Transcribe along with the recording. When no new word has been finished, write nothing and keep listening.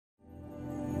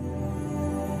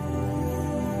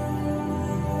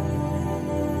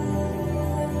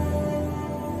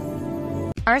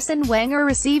Arsène Wenger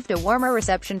received a warmer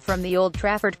reception from the Old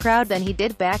Trafford crowd than he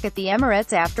did back at the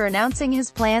Emirates after announcing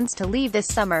his plans to leave this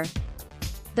summer.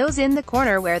 Those in the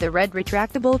corner where the red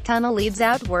retractable tunnel leads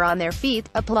out were on their feet,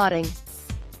 applauding.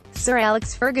 Sir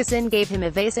Alex Ferguson gave him a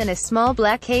vase in a small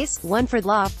black case, one for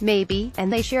loft, maybe,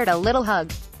 and they shared a little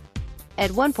hug.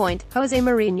 At one point, José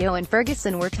Mourinho and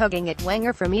Ferguson were tugging at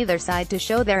Wenger from either side to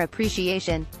show their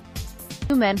appreciation.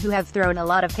 Two men who have thrown a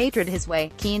lot of hatred his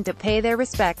way, keen to pay their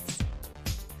respects.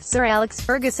 Sir Alex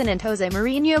Ferguson and José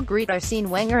Mourinho greet Arsène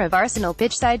Wenger of Arsenal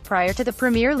pitchside prior to the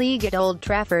Premier League at Old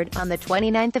Trafford, on the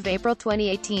 29th of April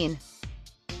 2018.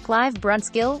 Clive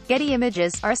Brunskill, Getty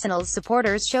Images. Arsenal's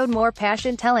supporters showed more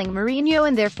passion telling Mourinho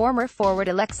and their former forward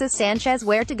Alexis Sanchez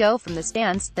where to go from the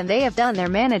stands, than they have done their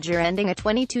manager ending a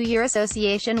 22-year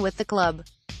association with the club.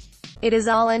 It is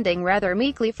all ending rather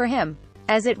meekly for him,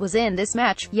 as it was in this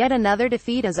match, yet another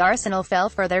defeat as Arsenal fell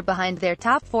further behind their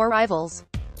top four rivals.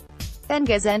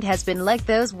 Wenger's end has been like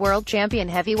those world champion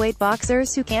heavyweight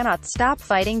boxers who cannot stop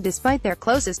fighting despite their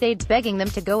closest aides begging them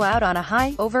to go out on a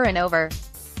high, over and over.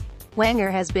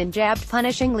 Wenger has been jabbed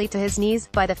punishingly to his knees,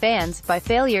 by the fans, by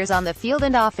failures on the field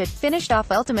and off it, finished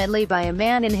off ultimately by a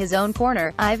man in his own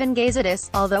corner, Ivan Gazidis,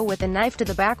 although with a knife to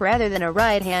the back rather than a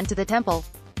right hand to the temple.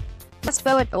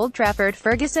 Expo at Old Trafford.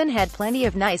 Ferguson had plenty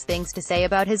of nice things to say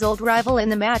about his old rival in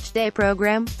the match-day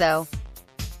program, though.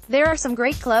 There are some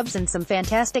great clubs and some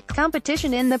fantastic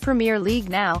competition in the Premier League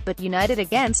now, but United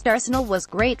against Arsenal was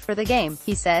great for the game,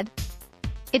 he said.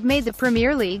 It made the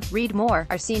Premier League. Read more.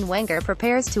 Arsène Wenger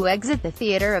prepares to exit the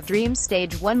theatre of dreams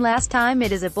stage one last time.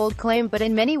 It is a bold claim, but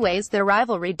in many ways the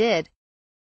rivalry did.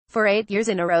 For 8 years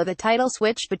in a row the title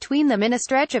switched between them in a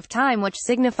stretch of time which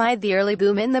signified the early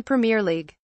boom in the Premier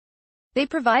League. They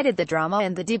provided the drama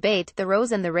and the debate, the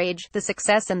rose and the rage, the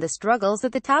success and the struggles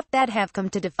at the top that have come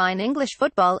to define English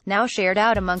football, now shared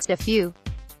out amongst a few.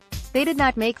 They did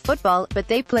not make football, but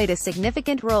they played a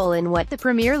significant role in what the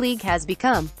Premier League has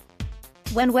become.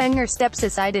 When Wenger steps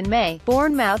aside in May,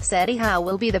 Bournemouth's Eddie Howe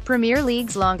will be the Premier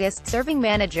League's longest-serving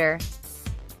manager.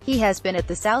 He has been at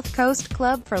the South Coast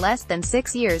club for less than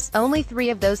 6 years, only 3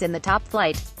 of those in the top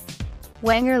flight.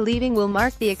 Wenger leaving will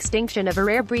mark the extinction of a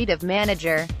rare breed of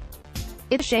manager.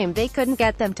 It's a shame they couldn't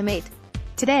get them to mate.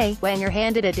 Today, Wenger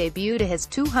handed a debut to his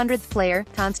 200th player,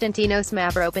 Konstantinos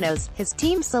Mavropanos, his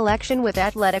team selection with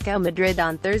Atletico Madrid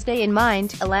on Thursday in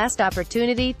mind, a last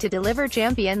opportunity to deliver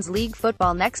Champions League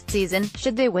football next season,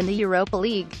 should they win the Europa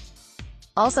League.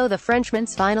 Also the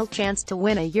Frenchman's final chance to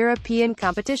win a European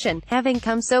competition, having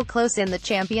come so close in the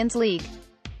Champions League.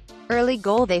 Early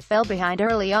goal. They fell behind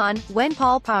early on, when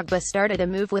Paul Pogba started a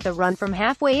move with a run from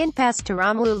halfway in pass to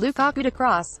Romelu Lukaku to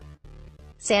cross.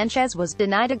 Sanchez was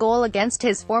denied a goal against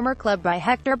his former club by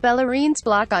Hector Bellerin's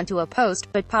block onto a post,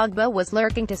 but Pogba was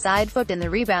lurking to side foot in the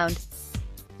rebound.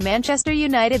 Manchester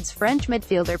United's French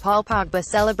midfielder Paul Pogba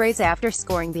celebrates after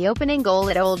scoring the opening goal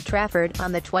at Old Trafford,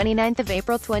 on the 29th of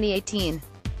April 2018.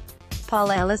 Paul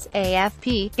Ellis,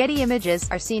 AFP, Getty Images.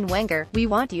 Arsène Wenger, "We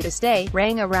want you to stay,"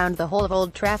 rang around the whole of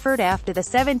Old Trafford after the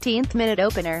 17th-minute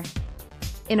opener.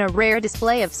 In a rare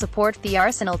display of support, the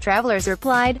Arsenal travellers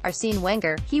replied, "Arsène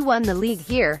Wenger, he won the league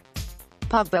here."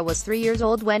 Pogba was 3 years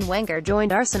old when Wenger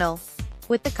joined Arsenal.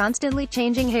 With the constantly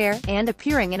changing hair, and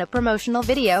appearing in a promotional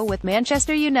video with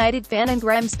Manchester United fan and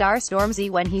Graham star Stormzy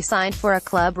when he signed for a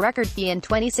club record fee in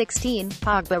 2016,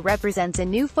 Pogba represents a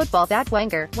new football that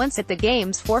Wenger, once at the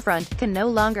game's forefront, can no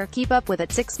longer keep up with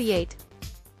at 68.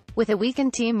 With a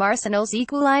weakened team, Arsenal's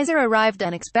equaliser arrived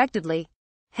unexpectedly.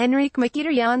 Henrik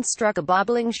Mkhitaryan struck a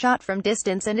bobbling shot from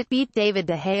distance and it beat David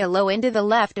De Gea low into the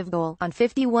left of goal, on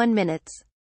 51 minutes.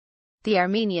 The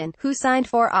Armenian, who signed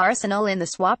for Arsenal in the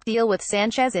swap deal with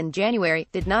Sanchez in January,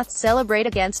 did not celebrate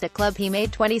against a club he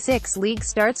made 26 league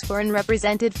starts for and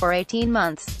represented for 18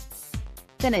 months.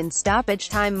 Then in stoppage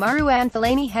time Marouane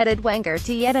Fellaini headed Wenger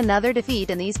to yet another defeat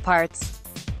in these parts.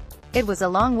 It was a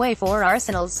long way for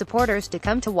Arsenal's supporters to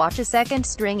come to watch a second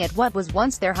string at what was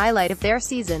once their highlight of their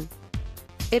season.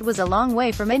 It was a long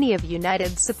way for many of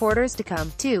United's supporters to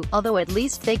come, too, although at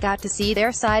least they got to see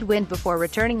their side win before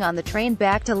returning on the train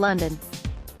back to London.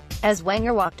 As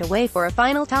Wenger walked away for a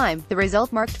final time, the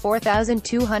result marked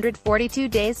 4,242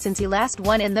 days since he last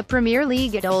won in the Premier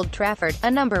League at Old Trafford, a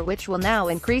number which will now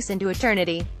increase into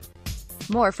eternity.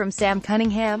 More from Sam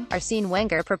Cunningham. Arsène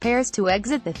Wenger prepares to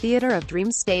exit the theatre of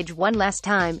dreams stage one last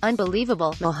time.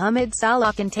 Unbelievable. Mohamed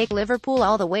Salah can take Liverpool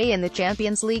all the way in the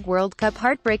Champions League World Cup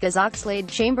heartbreak as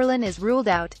Oxlade-Chamberlain is ruled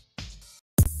out.